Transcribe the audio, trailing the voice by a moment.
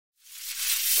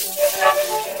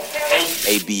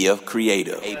ABF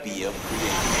Creative. ABF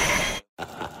Creative.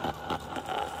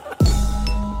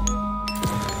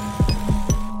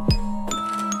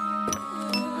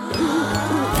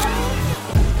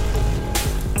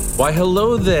 Why,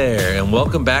 hello there, and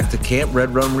welcome back to Camp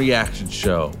Red Run Reaction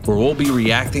Show, where we'll be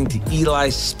reacting to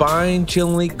Eli's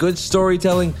spine-chillingly good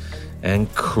storytelling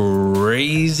and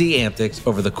crazy antics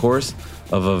over the course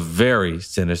of a very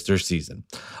sinister season.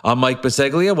 I'm Mike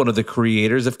Biseglia, one of the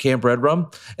creators of Camp Red Rum,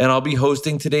 and I'll be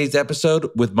hosting today's episode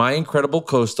with my incredible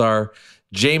co-star,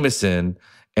 Jameson.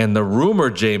 And the rumor,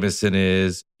 Jameson,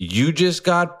 is you just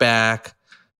got back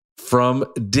from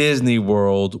Disney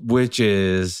World, which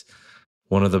is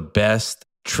one of the best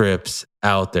trips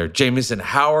out there. Jameson,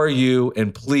 how are you?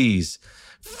 And please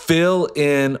fill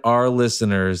in our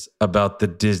listeners about the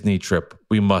Disney trip.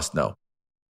 We must know.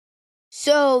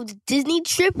 So the Disney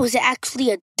trip was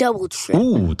actually a double trip.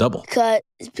 Ooh, double.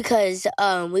 Because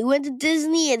we went to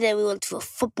Disney and then we went to a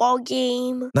football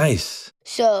game. Nice.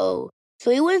 So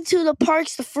we went to the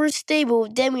parks the first day,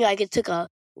 but then we took a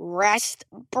rest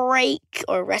break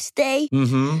or rest day.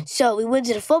 Mm-hmm. So we went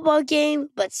to the football game,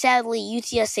 but sadly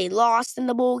UTSA lost in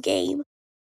the bowl game.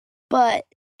 But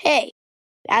hey,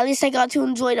 at least I got to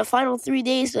enjoy the final 3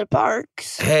 days of the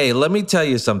parks. Hey, let me tell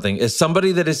you something. As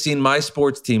somebody that has seen my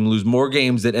sports team lose more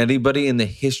games than anybody in the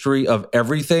history of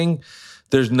everything,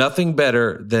 there's nothing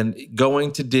better than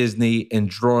going to Disney,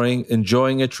 enjoying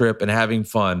a trip and having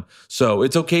fun. So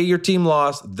it's okay your team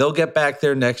lost. They'll get back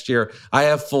there next year. I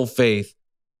have full faith.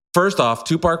 First off,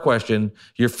 two-part question,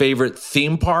 your favorite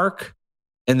theme park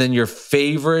and then your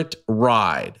favorite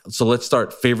ride. So let's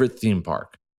start favorite theme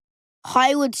park.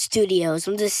 Hollywood Studios.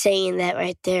 I'm just saying that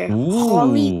right there. Ooh.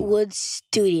 Hollywood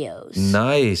Studios.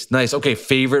 Nice. Okay,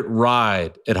 favorite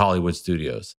ride at Hollywood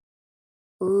Studios.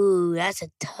 Ooh, that's a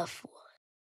tough one.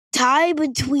 Tie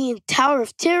between Tower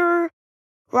of Terror,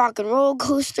 Rock and Roller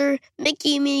Coaster,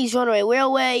 Mickey and Minnie's Runaway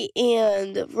Railway,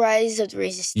 and Rise of the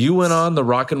Resistance. You went on the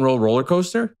Rock and Roll roller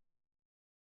coaster?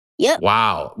 Yep.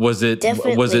 Wow. What was it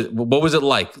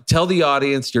like? Tell the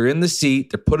audience you're in the seat,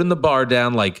 they're putting the bar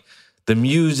down, like the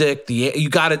music, you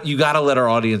gotta let our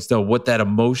audience know what that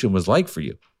emotion was like for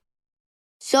you.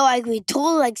 So we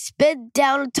totally sped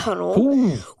down a tunnel,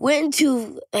 Ooh. went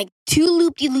into 2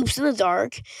 loop-de-loops in the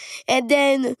dark, and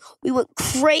then we went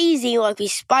crazy, we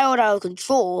spiraled out of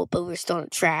control, but we were still on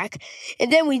track.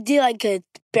 And then we did a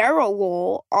barrel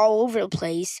roll all over the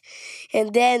place.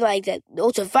 And then that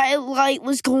ultraviolet light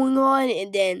was going on,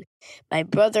 and then my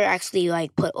brother actually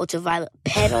put ultraviolet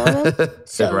pen on him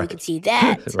so Right. we could see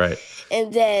that. Right.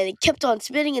 And then it kept on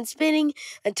spinning and spinning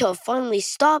until it finally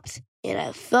stopped. And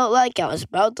I felt like I was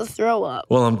about to throw up.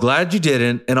 Well, I'm glad you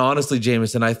didn't. And honestly,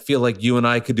 Jameson, I feel like you and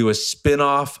I could do a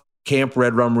spin-off Camp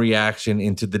Red Rum reaction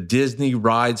into the Disney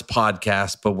Rides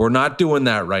podcast, but we're not doing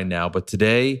that right now. But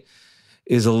today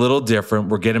is a little different.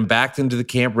 We're getting back into the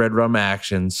Camp Red Rum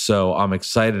action, so I'm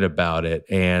excited about it.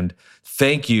 And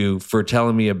thank you for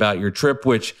telling me about your trip,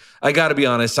 which I got to be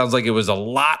honest, sounds like it was a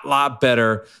lot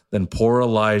better than poor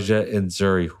Elijah and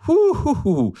Zuri.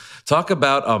 Whoo. Talk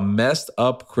about a messed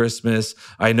up Christmas.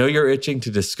 I know you're itching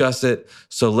to discuss it,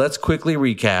 so let's quickly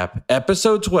recap.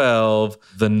 Episode 12,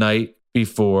 The Night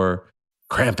Before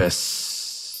Krampus.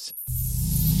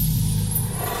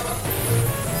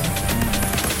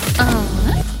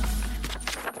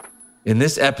 In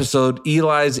this episode,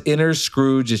 Eli's inner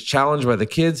Scrooge is challenged by the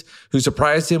kids who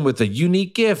surprise him with a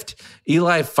unique gift.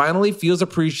 Eli finally feels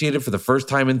appreciated for the first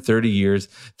time in 30 years.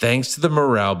 Thanks to the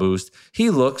morale boost, he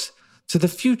looks to the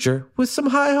future with some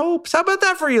high hopes. How about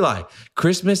that for Eli?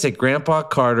 Christmas at Grandpa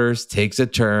Carter's takes a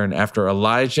turn after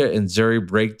Elijah and Zuri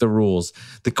break the rules.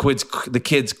 The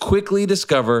kids quickly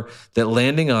discover that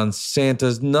landing on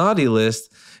Santa's naughty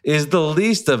list is the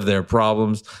least of their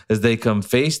problems as they come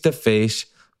face to face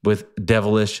with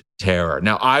devilish terror.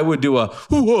 Now, I would do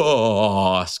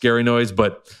a scary noise,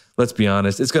 but let's be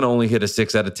honest, it's going to only hit a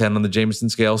 6 out of 10 on the Jameson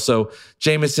scale. So,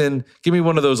 Jameson, give me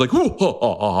one of those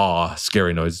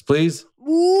scary noises, please.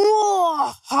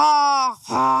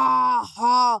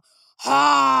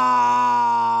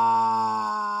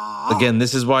 Again,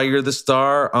 this is why you're the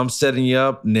star. I'm setting you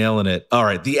up, nailing it. All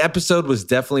right, the episode was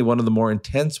definitely one of the more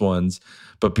intense ones.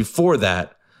 But before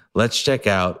that, let's check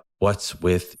out What's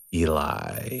with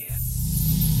Eli.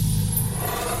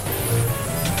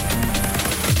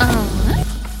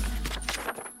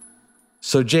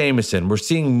 So Jameson, we're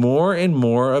seeing more and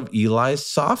more of Eli's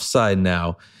soft side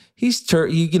now. He's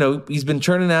been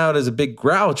turning out as a big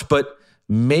grouch, but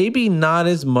maybe not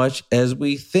as much as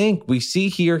we think. We see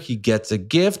here he gets a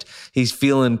gift. He's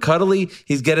feeling cuddly.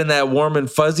 He's getting that warm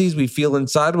and fuzzies we feel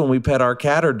inside when we pet our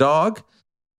cat or dog.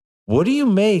 What do you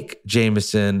make,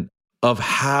 Jameson, of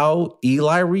how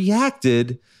Eli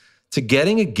reacted to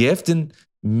getting a gift? And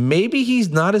maybe he's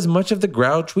not as much of the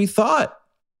grouch we thought.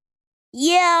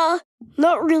 Yeah,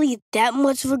 not really that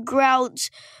much of a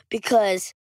grouch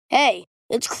because, hey,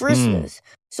 it's Christmas.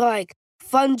 So, like,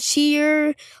 fun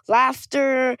cheer,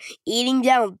 laughter, eating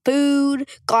down food,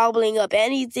 gobbling up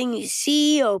anything you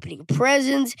see, opening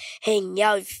presents, hanging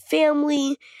out with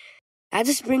family. That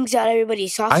just brings out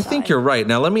everybody's soft I side. think you're right.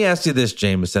 Now, let me ask you this,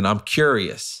 Jameson. I'm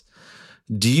curious.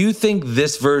 Do you think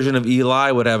this version of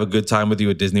Eli would have a good time with you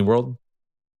at Disney World?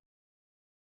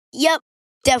 Yep, I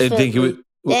definitely. think he would.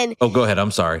 Then, Go ahead.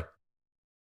 I'm sorry.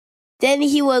 then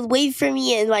he would wait for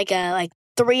me in like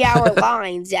 3-hour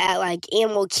lines at like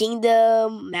Animal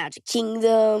Kingdom, Magic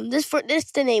Kingdom. This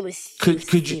the name of.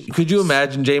 Could you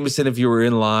imagine, Jameson, if you were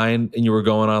in line and you were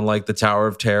going on like the Tower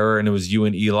of Terror and it was you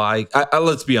and Eli?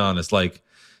 Let's be honest. Like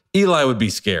Eli would be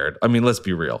scared. I mean, let's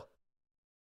be real.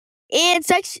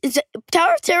 It's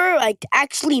Tower of Terror like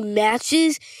actually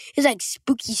matches his like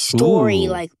spooky story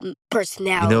like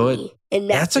personality. You know what? And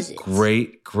that's a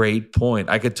great point.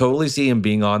 I could totally see him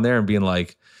being on there and being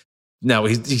like, now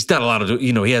he's not allowed to,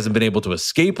 he hasn't been able to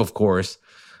escape, of course,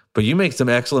 but you make some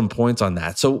excellent points on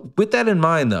that. So with that in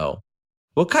mind, though,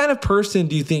 what kind of person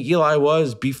do you think Eli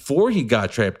was before he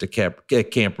got trapped at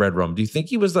Camp Red Rum? Do you think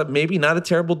he was maybe not a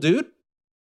terrible dude?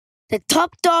 The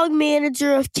top dog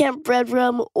manager of Camp Red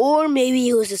Rum, or maybe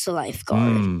he was just a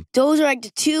lifeguard. Those are like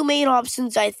the two main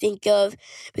options I think of,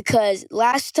 because the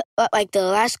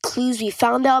last clues we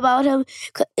found out about him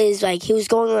is like he was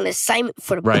going on an assignment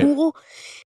for the pool.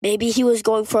 Maybe he was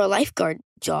going for a lifeguard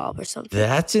job or something.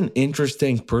 That's an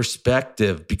interesting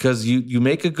perspective, because you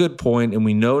make a good point, and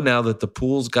we know now that the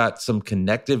pool's got some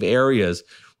connective areas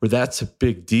where that's a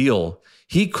big deal.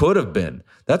 He could have been.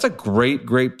 That's a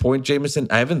great point, Jameson.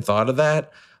 I haven't thought of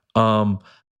that. I'm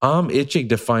itching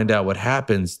to find out what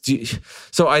happens.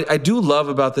 So I do love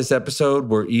about this episode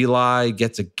where Eli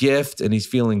gets a gift and he's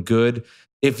feeling good.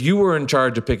 If you were in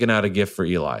charge of picking out a gift for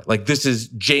Eli, like this is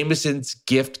Jameson's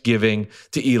gift giving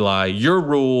to Eli, your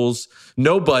rules,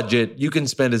 no budget, you can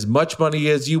spend as much money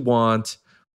as you want.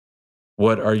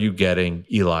 What are you getting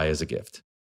Eli as a gift?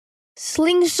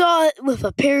 Slingshot with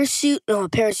a parachute. No, a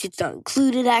parachute's not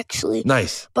included, actually.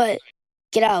 Nice. But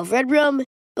get out of Red Rum.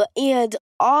 And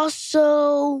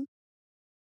also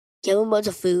give him a bunch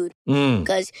of food.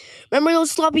 Because remember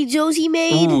those sloppy joes he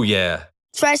made? Ooh, yeah.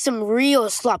 Try some real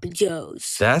sloppy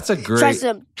joes. That's a great... Try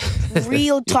some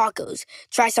real tacos.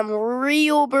 Try some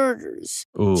real burgers.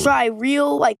 Ooh. Try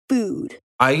real, food.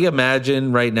 I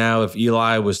imagine right now if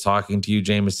Eli was talking to you,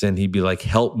 Jameson, he'd be like,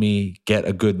 help me get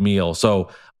a good meal. So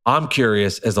I'm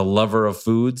curious, as a lover of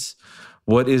foods,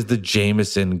 what is the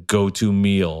Jameson go-to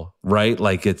meal, right?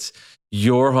 Like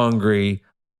you're hungry.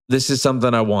 This is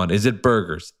something I want. Is it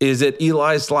burgers? Is it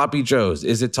Eli's Sloppy Joes?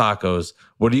 Is it tacos?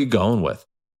 What are you going with?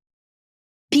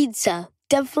 Pizza.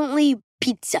 Definitely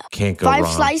pizza. Can't go wrong.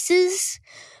 5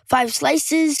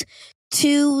 slices,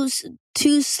 two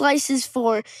slices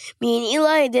for me and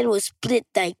Eli, and then we'll split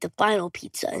the final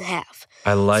pizza in half.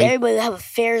 I like... So everybody will have a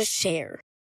fair share.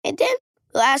 And then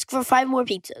we'll ask for 5 more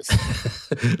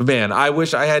pizzas. Man, I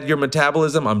wish I had your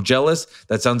metabolism. I'm jealous.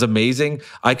 That sounds amazing.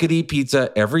 I could eat pizza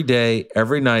every day,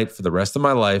 every night for the rest of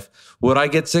my life. Would I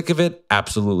get sick of it?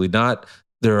 Absolutely not.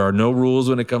 There are no rules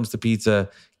when it comes to pizza.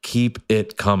 Keep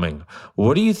it coming.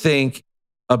 What do you think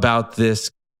about this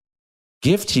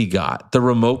gift he got? The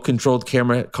remote-controlled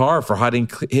camera car for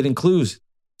hidden clues.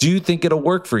 Do you think it'll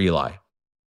work for Eli?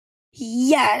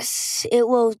 Yes, it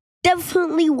will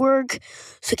definitely work,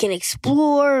 so he can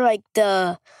explore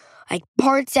the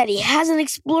parts that he hasn't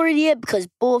explored yet, because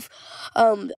both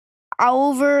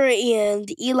Oliver and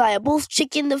Eli are both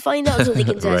chicken to find out, so they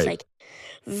can just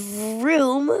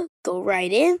vroom, go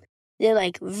right in,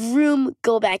 then vroom,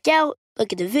 go back out,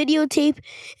 look at the videotape,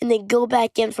 and then go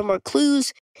back in for more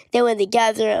clues. Then when they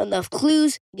gather enough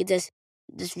clues, you can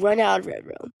just run out of Red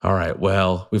Rum. All right.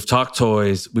 Well, we've talked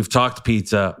toys. We've talked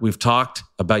pizza. We've talked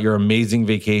about your amazing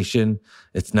vacation.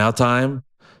 It's now time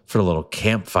for a little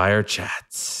campfire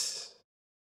chats.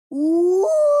 Ooh,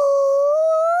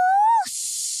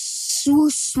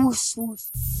 swoosh, swoosh, swoosh.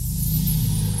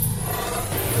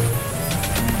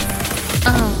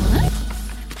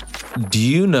 Do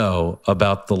you know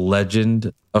about the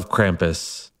legend of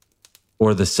Krampus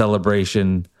or the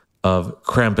celebration of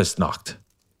Krampusnacht?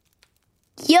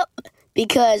 Yep,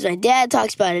 because my dad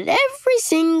talks about it every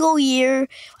single year.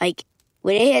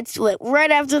 When it hits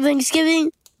right after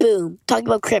Thanksgiving, boom, talking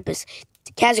about Krampus.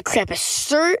 He has a Krampus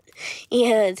shirt,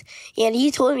 and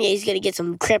he told me he's going to get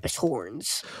some Krampus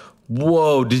horns.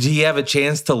 Whoa, did he have a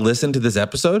chance to listen to this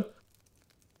episode?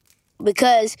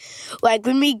 because like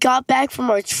when we got back from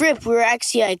our trip, we were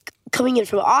actually like coming in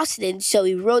from Austin, so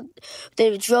we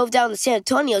drove down to San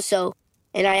Antonio. So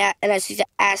and I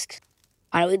asked,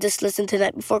 why don't we just listen to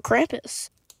Night Before Krampus?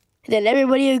 And then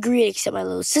everybody agreed except my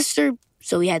little sister,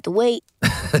 so we had to wait.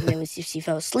 And then she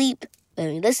fell asleep,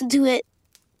 then we listened to it.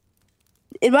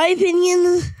 In my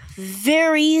opinion,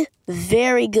 very,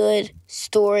 very good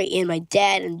story, and my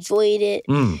dad enjoyed it.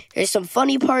 There's some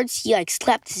funny parts. He like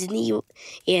slapped his knee,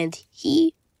 and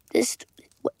his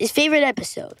favorite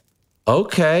episode.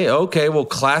 Okay. Well,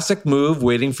 classic move,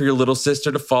 waiting for your little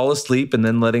sister to fall asleep and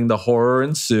then letting the horror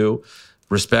ensue.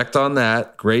 Respect on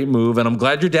that. Great move. And I'm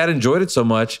glad your dad enjoyed it so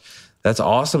much. That's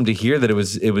awesome to hear that it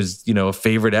was, a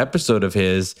favorite episode of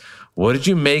his. What did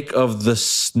you make of the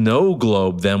snow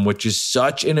globe then, which is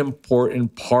such an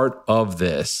important part of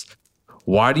this?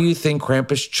 Why do you think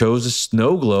Krampus chose a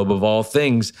snow globe of all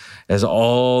things as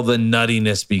all the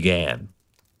nuttiness began?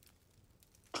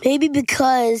 Maybe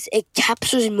because it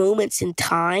captures moments in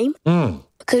time.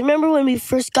 Because remember when we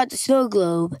first got the snow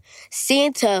globe,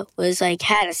 Santa was like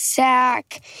had a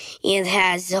sack and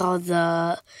has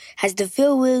the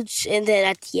village, and then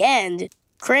at the end,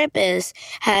 Krampus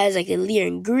has like a leer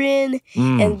and grin,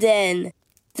 and then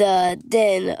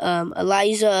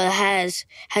Elijah has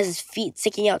his feet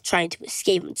sticking out trying to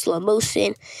escape in slow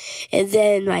motion, and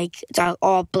then like it's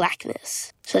all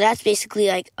blackness. So that's basically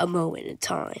like a moment in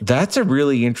time. That's a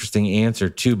really interesting answer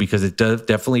too, because it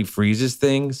definitely freezes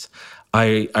things.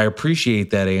 I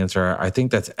appreciate that answer. I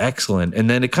think that's excellent. And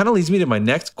then it kind of leads me to my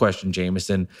next question,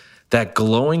 Jameson. That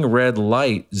glowing red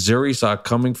light Zuri saw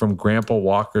coming from Grandpa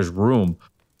Walker's room.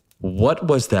 What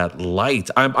was that light?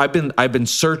 I've been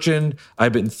searching,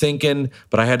 I've been thinking,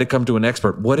 but I had to come to an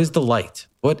expert. What is the light?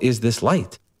 What is this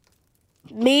light?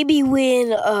 Maybe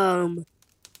when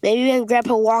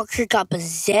Grandpa Walker got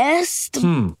possessed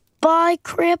by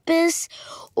Krampus,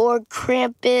 or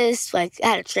Krampus like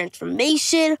had a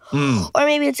transformation, or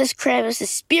maybe it's just Krampus'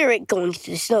 spirit going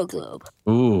to the snow globe.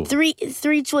 Ooh.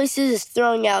 Three choices is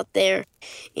throwing out there,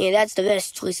 and that's the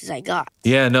best choices I got.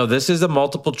 Yeah, no, this is a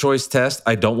multiple choice test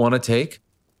I don't want to take.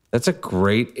 That's a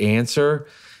great answer.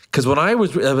 Because when I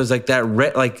was like that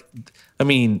red, like, I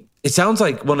mean, it sounds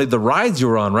like one of the rides you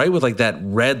were on, right? With like that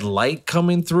red light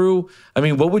coming through. I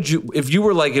mean, what would you, if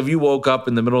you woke up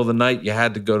in the middle of the night, you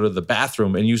had to go to the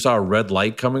bathroom and you saw a red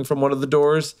light coming from one of the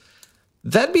doors,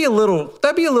 that'd be a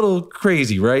little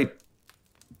crazy, right?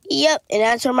 Yep, and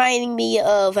that's reminding me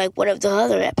of like one of the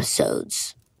other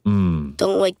episodes.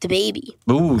 Don't Wake the Baby.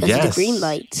 Ooh, yes. Of the green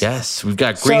lights. Yes, we've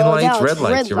got green lights, red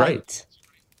lights. You're right.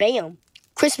 Bam.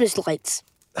 Christmas lights.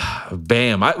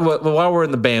 Bam. While we're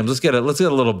in the bams, let's get a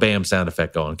little bam sound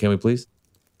effect going. Can we please?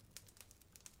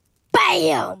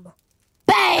 Bam.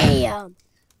 Bam.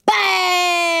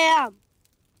 Bam.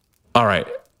 All right.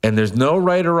 And there's no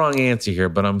right or wrong answer here,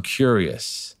 but I'm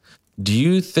curious. Do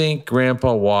you think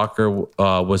Grandpa Walker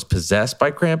was possessed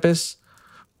by Krampus?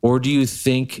 Or do you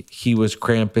think he was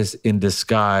Krampus in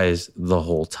disguise the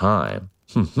whole time?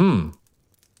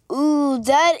 Ooh,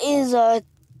 that is a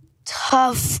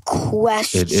tough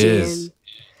question. It is.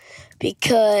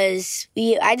 Because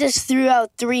I just threw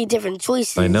out 3 different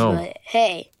choices. I know. But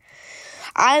hey,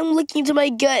 I'm looking to my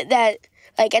gut that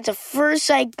like at the first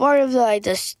like part of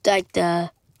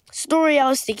the story, I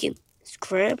was thinking, is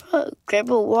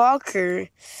Grandpa Walker,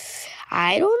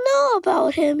 I don't know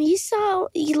about him. He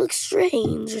looks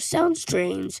strange or sounds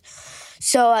strange.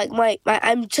 So like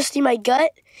I'm just in my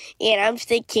gut, and I'm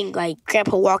thinking like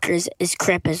Grandpa Walker is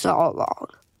Krampus all along.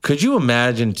 Could you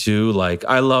imagine too, like,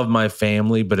 I love my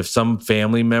family, but if some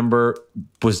family member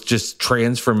was just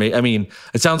transforming, I mean,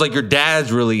 it sounds like your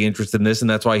dad's really interested in this and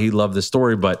that's why he loved the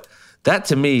story. But that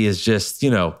to me is just,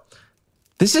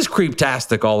 this is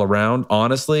creeptastic all around.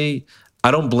 Honestly, I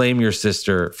don't blame your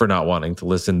sister for not wanting to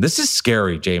listen. This is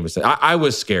scary, Jameson. I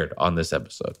was scared on this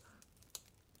episode.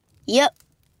 Yep,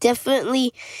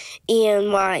 definitely. And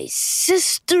my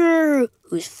sister,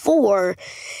 who's 4,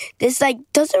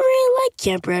 doesn't really like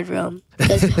Camp Red Room.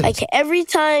 Because like every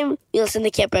time we listen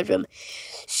to Camp Red Room,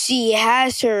 she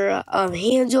has her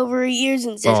hands over her ears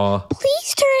and says,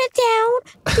 "Please turn it down,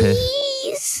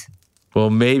 please." Well,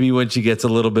 maybe when she gets a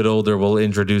little bit older, we'll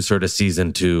introduce her to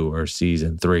season 2 or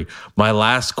season 3. My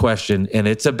last question, and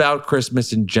it's about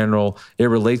Christmas in general. It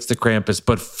relates to Krampus,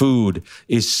 but food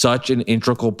is such an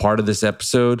integral part of this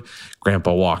episode.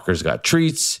 Grandpa Walker's got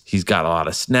treats. He's got a lot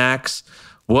of snacks.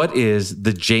 What is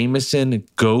the Jameson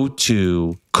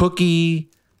go-to cookie,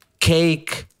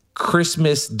 cake,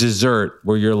 Christmas dessert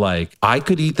where you're like, I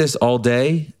could eat this all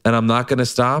day and I'm not going to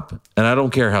stop, and I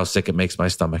don't care how sick it makes my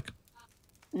stomach?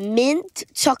 mint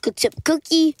chocolate chip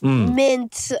cookie,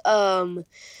 mint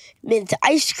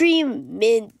ice cream,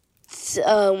 mint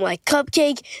like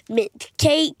cupcake, mint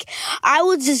cake. I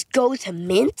would just go to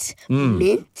mint,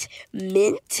 mint,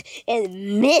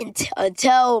 and mint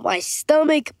until my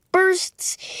stomach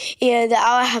bursts and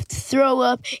I'll have to throw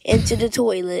up into the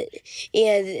toilet,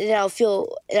 and I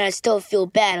still feel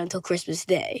bad until Christmas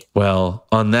Day. Well,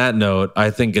 on that note, I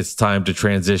think it's time to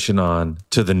transition on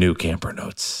to the new camper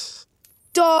notes.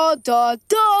 Da da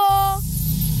da.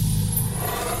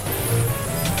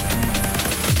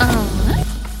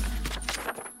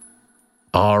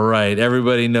 All right,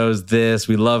 everybody knows this.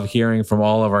 We love hearing from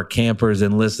all of our campers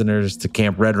and listeners to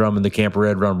Camp Red Rum and the Camp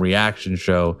Red Rum reaction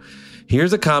show.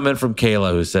 Here's a comment from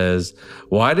Kayla who says,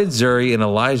 why did Zuri and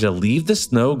Elijah leave the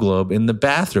snow globe in the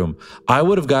bathroom? I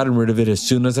would have gotten rid of it as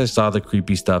soon as I saw the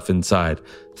creepy stuff inside.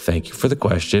 Thank you for the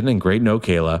question and great note,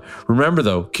 Kayla. Remember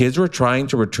though, kids were trying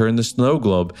to return the snow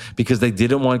globe because they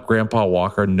didn't want Grandpa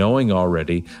Walker knowing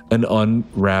already an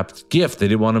unwrapped gift. They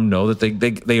didn't want him to know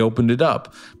that they opened it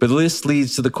up. But this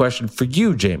leads to the question for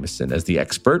you, Jameson, as the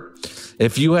expert.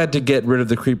 If you had to get rid of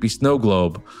the creepy snow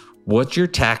globe, what's your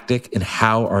tactic and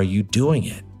how are you doing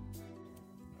it?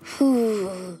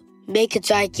 Make a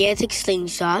gigantic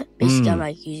slingshot. Basically, I'm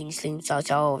like using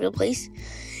slingshots all over the place.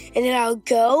 And then I'll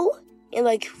go and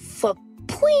like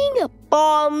pwing,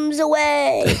 bombs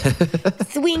away.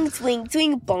 Swing, swing,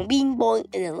 swing, bong, bing, bong.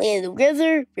 And then land in the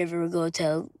river. River will go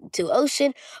to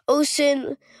ocean.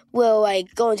 Ocean will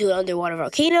like go into an underwater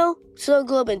volcano. Snow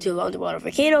globe into an underwater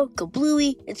volcano.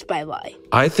 Kablooey. It's bye-bye.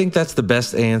 I think that's the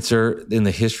best answer in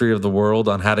the history of the world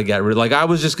on how to get rid. Like I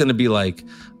was just going to be like,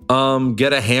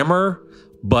 get a hammer,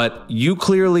 but you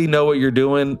clearly know what you're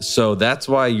doing. So that's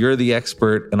why you're the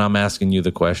expert and I'm asking you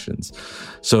the questions.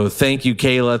 So thank you,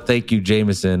 Kayla. Thank you,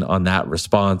 Jameson, on that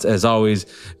response. As always,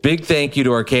 big thank you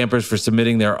to our campers for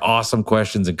submitting their awesome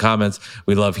questions and comments.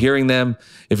 We love hearing them.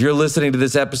 If you're listening to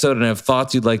this episode and have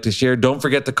thoughts you'd like to share, don't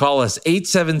forget to call us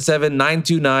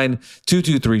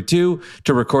 877-929-2232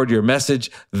 to record your message.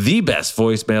 The best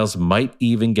voicemails might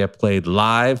even get played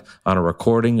live on a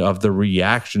recording of the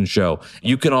reaction show.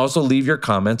 You can also leave your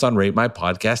comments on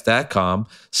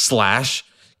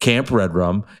ratemypodcast.com/Camp Red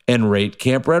Rum and rate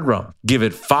Camp Red Rum. Give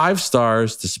it 5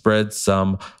 stars to spread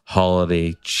some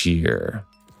holiday cheer.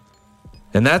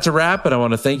 And that's a wrap, and I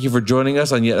want to thank you for joining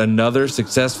us on yet another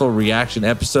successful reaction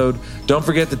episode. Don't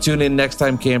forget to tune in next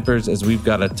time, campers, as we've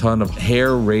got a ton of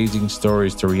hair-raising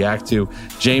stories to react to.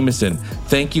 Jameson,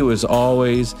 thank you as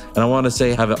always, and I want to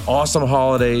say have an awesome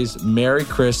holidays, Merry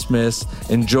Christmas,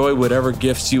 enjoy whatever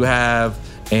gifts you have,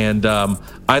 and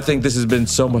I think this has been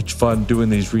so much fun doing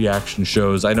these reaction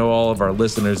shows. I know all of our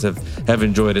listeners have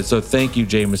enjoyed it, so thank you,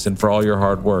 Jameson, for all your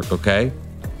hard work, okay?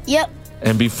 Yep.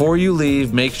 And before you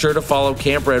leave, make sure to follow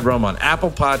Camp Red Rum on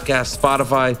Apple Podcasts,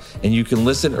 Spotify, and you can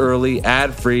listen early,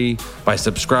 ad-free, by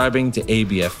subscribing to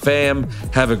ABF Fam.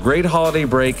 Have a great holiday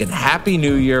break and Happy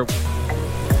New Year.